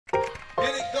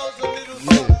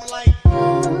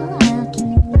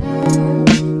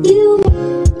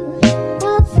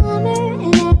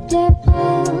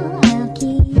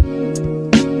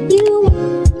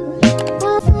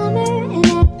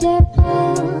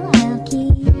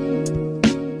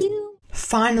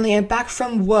Finally, I'm back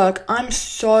from work. I'm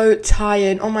so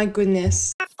tired. Oh my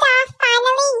goodness. Finally,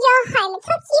 you're home. It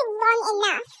took you long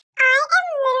enough. I am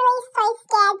literally so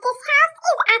scared. This house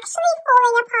is actually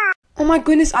falling apart. Oh my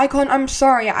goodness, Icon, I'm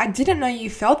sorry. I didn't know you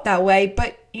felt that way,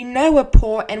 but you know we're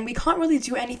poor and we can't really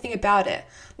do anything about it.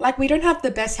 Like, we don't have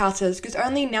the best houses because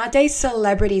only nowadays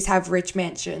celebrities have rich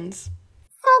mansions.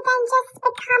 So then just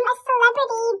become a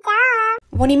celebrity,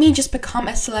 duh. What do you mean just become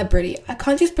a celebrity? I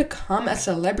can't just become a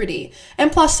celebrity.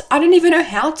 And plus, I don't even know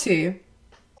how to.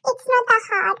 It's not that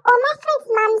hard. All my friends'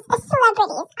 mums are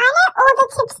celebrities. I know all the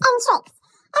tips and tricks.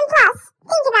 And plus,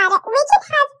 think about it, we could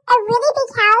have a really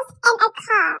big house and a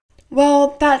car.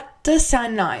 Well, that does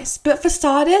sound nice. But for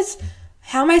starters,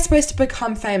 how am I supposed to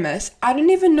become famous? I don't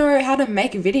even know how to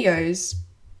make videos.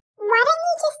 Why don't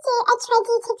you just do a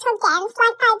trendy TikTok dance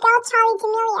like that girl Charlie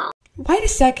D'Amelio? Wait a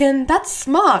second, that's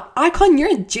smart. Icon,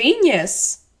 you're a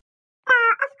genius. Of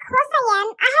course I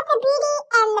am. I have the beauty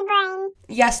and the brain.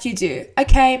 Yes, you do.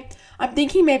 Okay, I'm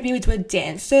thinking maybe we do a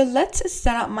dance. So let's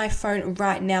set up my phone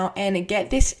right now and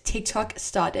get this TikTok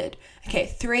started. Okay,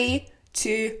 3,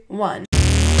 2, 1.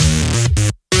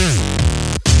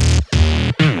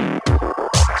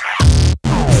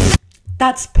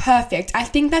 That's perfect. I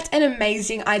think that's an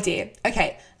amazing idea.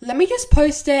 Okay, let me just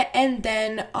post it and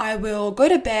then I will go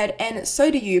to bed, and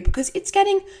so do you because it's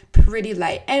getting pretty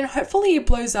late and hopefully it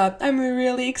blows up. I'm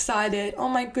really excited. Oh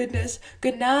my goodness.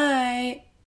 Good night.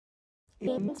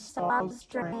 In Star's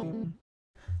dream.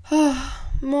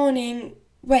 Morning.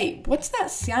 Wait, what's that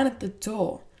sound at the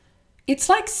door? It's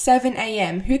like 7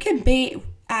 a.m. Who can be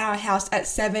at our house at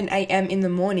 7 a.m. in the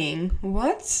morning?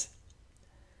 What?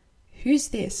 Who's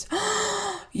this?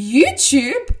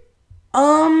 YouTube?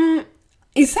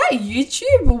 Is that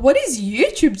YouTube? What is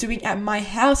YouTube doing at my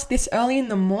house this early in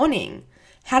the morning?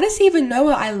 How does he even know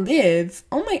where I live?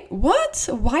 Oh my, what?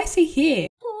 Why is he here?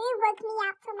 He woke me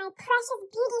up from my precious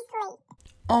beauty sleep.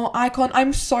 Oh, Icon,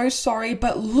 I'm so sorry,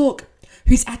 but look,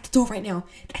 who's at the door right now?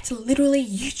 That's literally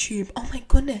YouTube. Oh my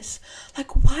goodness.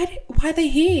 Like, why are they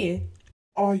here?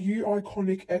 Are you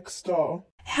iconic X-Star?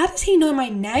 How does he know my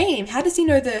name? How does he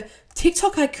know the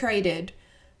TikTok I created?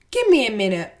 Give me a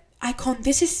minute. Icon,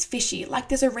 this is fishy. Like,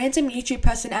 there's a random YouTube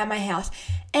person at my house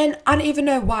and I don't even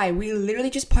know why. We literally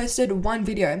just posted one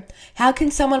video. How can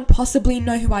someone possibly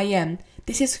know who I am?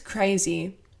 This is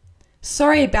crazy.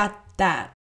 Sorry about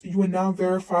that. You are now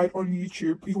verified on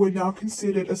YouTube. You are now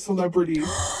considered a celebrity.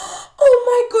 Oh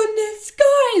my goodness,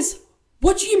 guys!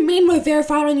 What do you mean we're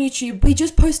verified on YouTube? We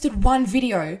just posted one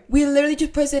video. We literally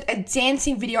just posted a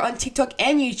dancing video on TikTok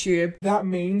and YouTube. That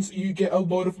means you get a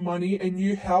lot of money, a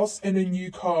new house, and a new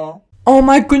car. Oh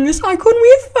my goodness, Icon,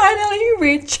 we're finally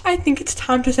rich. I think it's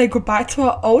time to say goodbye to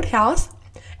our old house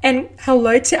and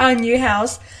hello to our new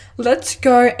house. Let's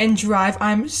go and drive.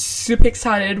 I'm super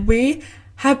excited. We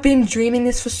have been dreaming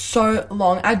this for so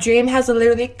long. Our dream has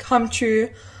literally come true.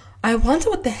 I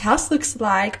wonder what the house looks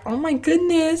like. Oh my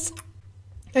goodness.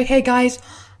 Okay, guys,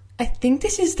 I think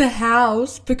this is the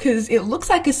house because it looks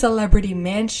like a celebrity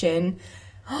mansion.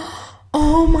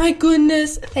 Oh my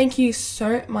goodness. Thank you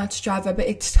so much, driver, but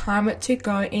it's time to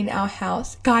go in our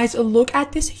house. Guys, look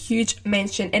at this huge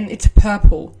mansion and it's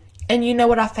purple. And you know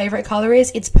what our favorite color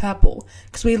is? It's purple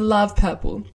because we love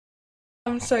purple.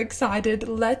 I'm so excited.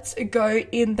 Let's go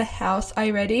in the house. Are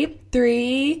you ready?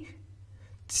 3,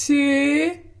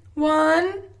 2,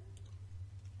 1.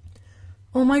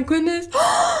 Oh my goodness.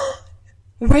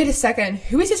 Wait a second.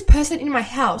 Who is this person in my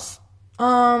house?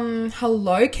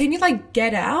 Hello? Can you like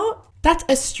get out? That's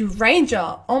a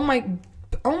stranger. Oh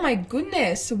my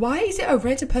goodness. Why is there a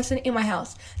random person in my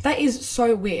house? That is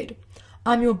so weird.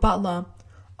 I'm your butler.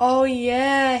 Oh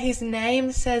yeah, his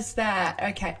name says that.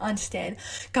 Okay, I understand.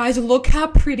 Guys, look how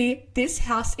pretty this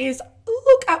house is.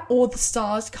 Look at all the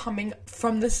stars coming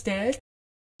from the stairs.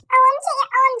 OMG,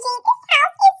 this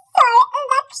house is so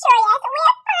luxurious.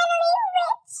 We're finally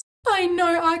rich. I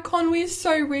know, Icon, we're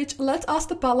so rich. Let's ask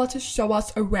the butler to show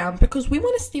us around because we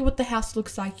want to see what the house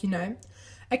looks like, you know.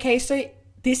 Okay, so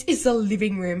this is the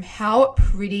living room. How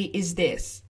pretty is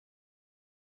this?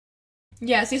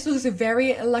 Yes, this looks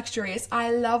very luxurious. I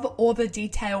love all the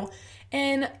detail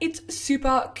and it's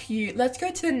super cute. Let's go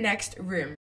to the next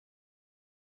room.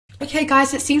 Okay,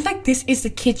 guys, it seems like this is the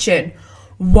kitchen.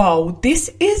 Whoa, this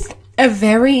is a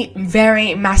very,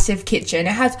 very massive kitchen.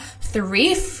 It has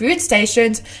 3 food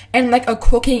stations and like a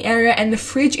cooking area, and the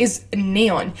fridge is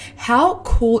neon. How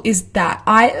cool is that?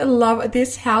 I love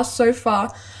this house so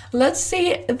far. Let's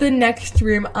see the next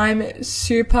room. I'm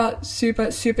super,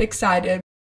 super, super excited.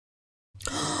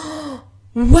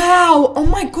 Wow, oh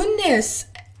my goodness.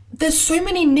 There's so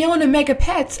many neon and mega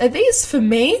pets. Are these for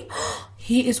me?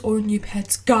 Here is all new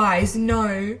pets. Guys,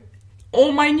 no.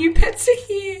 All my new pets are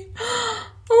here.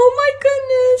 Oh my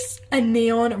goodness. A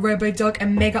neon robo dog, a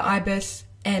mega ibis,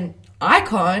 and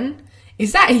icon.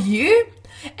 Is that you?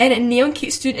 And a neon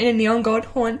kit student and a neon gold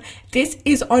horn. This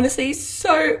is honestly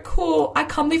so cool. I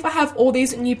can't believe I have all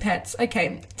these new pets.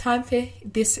 Okay, time for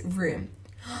this room.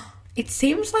 It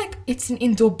seems like it's an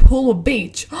indoor pool or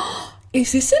beach.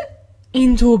 Is this an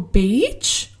indoor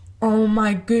beach? Oh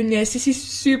my goodness, this is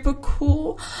super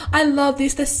cool. I love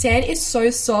this. The sand is so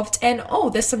soft, and oh,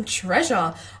 there's some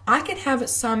treasure. I can have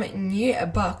some new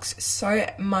bucks. So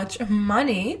much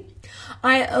money.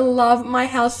 I love my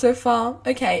house so far.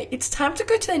 Okay, it's time to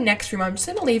go to the next room. I'm just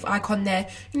gonna leave Icon there,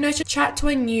 to chat to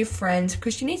a new friend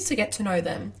because she needs to get to know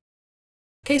them.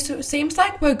 Okay, so it seems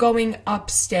like we're going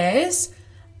upstairs.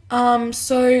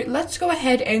 So let's go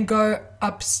ahead and go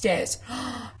upstairs.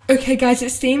 Okay guys,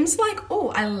 it seems like, oh,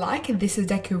 I like this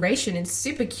decoration. It's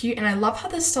super cute, and I love how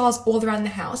there's stars all around the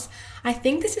house. I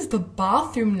think this is the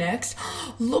bathroom next.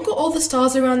 Look at all the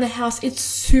stars around the house. It's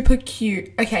super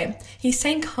cute. Okay, he's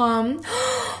saying calm.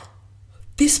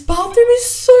 This bathroom is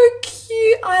so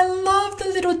cute. I love the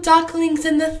little ducklings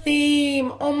and the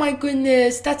theme. Oh my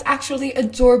goodness, that's actually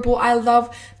adorable. I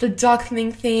love the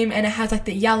duckling theme, and it has like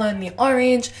the yellow and the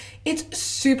orange. It's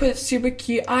super, super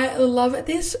cute. I love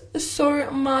this so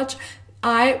much.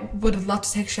 I would love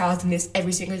to take showers in this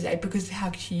every single day because of how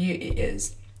cute it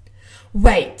is.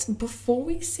 Wait, before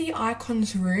we see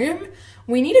Icon's room,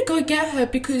 we need to go get her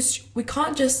because we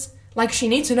can't just, like, she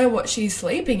needs to know what she's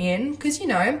sleeping in because,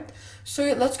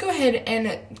 So let's go ahead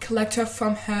and collect her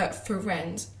from her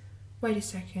friends. Wait a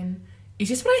second. Is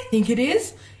this what I think it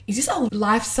is? Is this a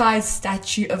life-size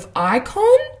statue of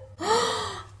Icon?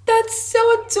 That's so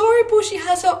adorable. She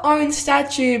has her own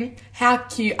statue. How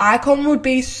cute. Icon would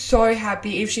be so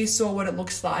happy if she saw what it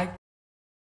looks like.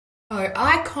 Oh,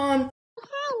 Icon.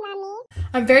 Hi, Mommy.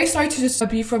 I'm very sorry to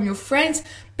disturb you from your friends,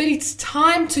 but it's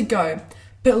time to go.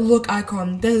 But look,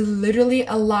 Icon, there's literally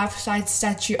a life-size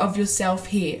statue of yourself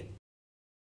here.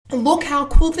 Look how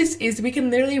cool this is. We can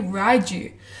literally ride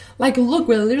you. Like, look,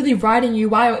 we're literally riding you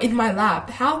while you're in my lap.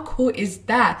 How cool is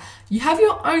that? You have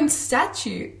your own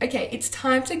statue. Okay, it's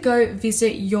time to go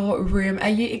visit your room. Are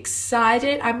you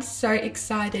excited? I'm so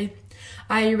excited.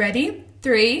 Are you ready?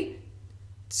 3,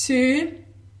 2,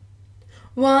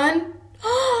 1.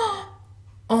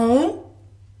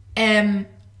 OMG.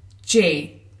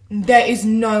 There is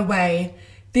no way.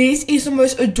 This is the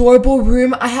most adorable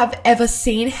room I have ever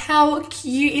seen. How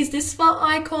cute is this for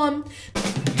Icon?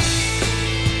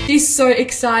 She's so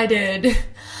excited.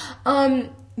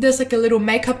 There's like a little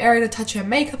makeup area to touch her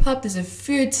makeup up. There's a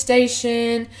food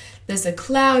station. There's a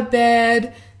cloud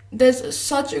bed. There's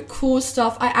such cool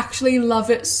stuff. I actually love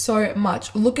it so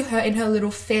much. Look at her in her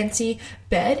little fancy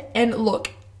bed, and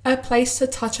look, a place to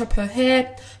touch up her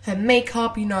hair, her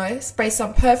makeup, spray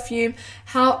some perfume.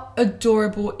 How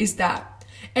adorable is that?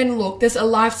 And look, there's a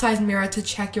life-size mirror to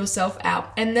check yourself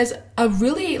out. And there's a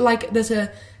really, there's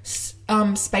a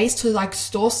space to,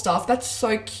 store stuff. That's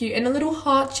so cute. And a little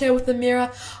heart chair with a mirror.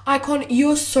 Icon,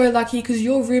 you're so lucky because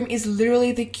your room is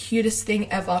literally the cutest thing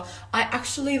ever. I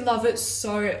actually love it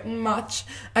so much.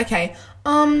 Okay,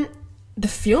 the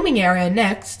filming area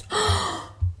next.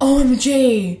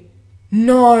 OMG.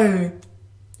 No.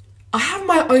 I have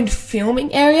my own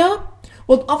filming area.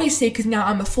 Well, obviously, because now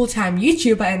I'm a full-time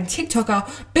YouTuber and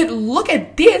TikToker, but look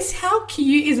at this. How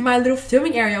cute is my little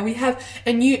filming area? We have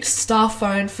a new star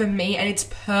phone for me, and it's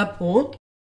purple.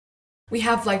 We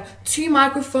have, 2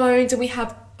 microphones, and we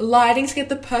have lighting to get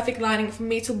the perfect lighting for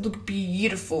me to look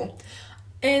beautiful.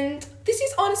 And this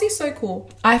is honestly so cool.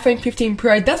 iPhone 15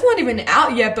 Pro, that's not even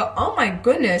out yet, but oh my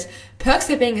goodness. Perks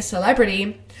of being a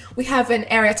celebrity. We have an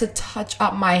area to touch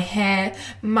up my hair,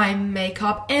 my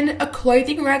makeup, and a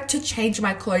clothing rack to change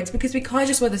my clothes because we can't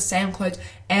just wear the same clothes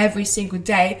every single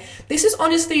day. This is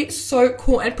honestly so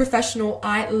cool and professional.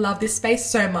 I love this space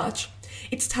so much.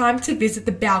 It's time to visit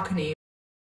the balcony.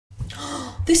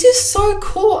 This is so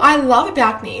cool. I love a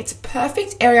balcony. It's a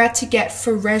perfect area to get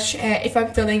fresh air if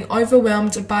I'm feeling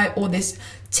overwhelmed by all this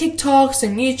TikToks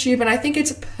and YouTube, and I think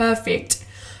it's perfect.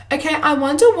 Okay, I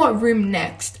wonder what room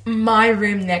next. My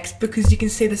room next, because you can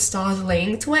see the stars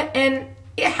leading to it, and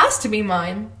it has to be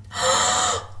mine.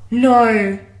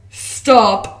 No.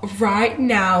 stop right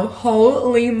now.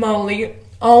 Holy moly.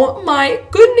 Oh my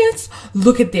goodness.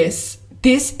 Look at this.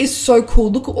 This is so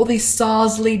cool. Look at all these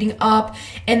stars leading up,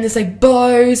 and there's like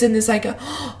bows, and there's like a...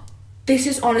 This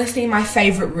is honestly my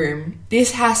favorite room.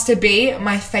 This has to be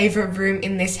my favorite room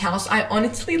in this house. I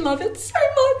honestly love it so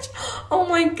much. Oh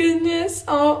my goodness.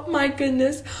 Oh my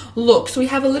goodness. Look, so we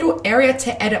have a little area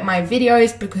to edit my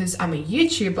videos because I'm a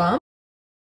YouTuber.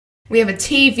 We have a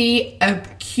TV, a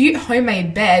cute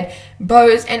homemade bed,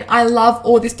 bows, and I love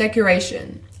all this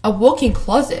decoration. A walk-in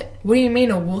closet. What do you mean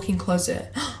a walk-in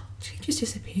closet? Did it just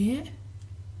disappear?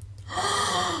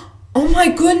 Oh my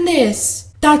goodness.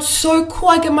 That's so cool.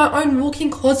 I get my own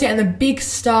walk-in closet and a big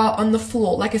star on the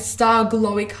floor, like a star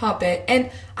glowy carpet.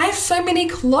 And I have so many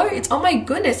clothes. Oh my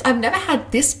goodness. I've never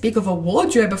had this big of a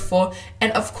wardrobe before.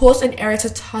 And of course, an area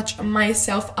to touch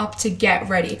myself up to get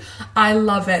ready. I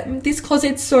love it. This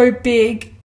closet's so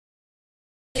big.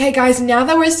 Okay guys, now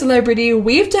that we're a celebrity,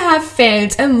 we have to have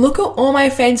fans, and look at all my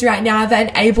fans right now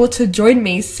that are able to join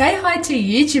me. Say hi to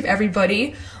YouTube,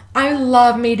 everybody. I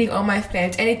love meeting all my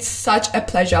fans, and it's such a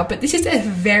pleasure, but this is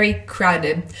very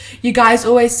crowded. You guys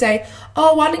always say,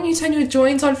 oh, why don't you turn your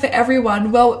joins on for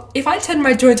everyone? Well, if I turn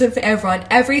my joins on for everyone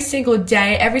every single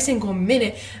day, every single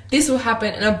minute, this will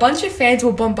happen, and a bunch of fans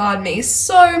will bombard me.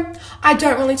 So I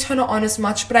don't really turn it on as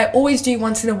much, but I always do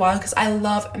once in a while because I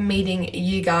love meeting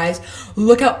you guys.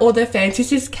 Look at all the fans.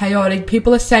 This is chaotic.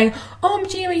 People are saying, oh, I'm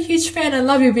a huge fan. I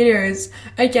love your videos.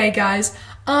 Okay, guys.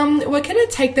 We're gonna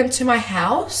take them to my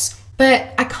house,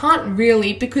 but I can't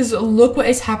really because look what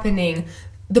is happening.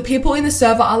 The people in the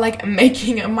server are like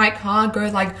making my car go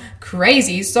like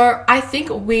crazy. So I think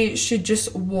we should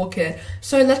just walk it.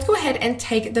 So let's go ahead and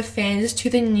take the fans to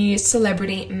the new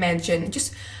celebrity mansion.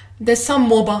 Just there's some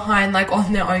more behind like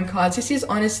on their own cars. This is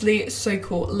honestly so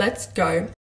cool. Let's go.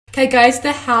 Okay guys,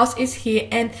 the house is here,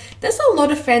 and there's a lot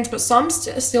of fans, but some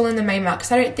still in the main map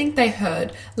because I don't think they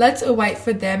heard. Let's wait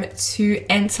for them to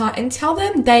enter and tell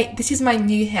them this is my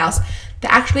new house. They're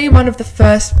actually one of the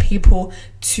first people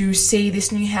to see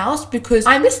this new house because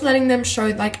I'm just letting them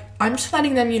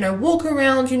you know, walk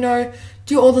around, you know,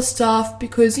 do all the stuff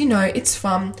because, you know, it's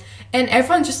fun. And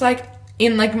everyone's just like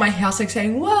in like my house like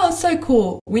saying, wow, so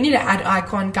cool. We need to add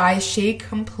icon, guys. She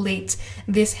completes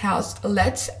this house.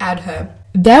 Let's add her.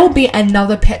 There will be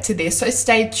another pet to this, so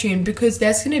stay tuned because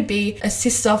there's going to be a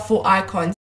sister for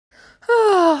icons.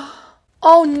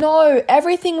 Oh no,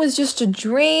 everything was just a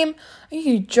dream. Are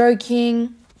you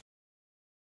joking?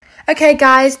 Okay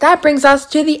guys, that brings us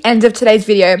to the end of today's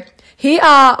video. Here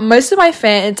are most of my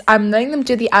fans. I'm letting them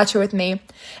do the outro with me.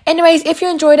 Anyways, if you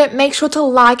enjoyed it, make sure to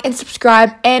like and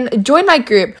subscribe and join my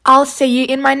group. I'll see you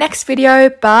in my next video.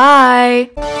 Bye.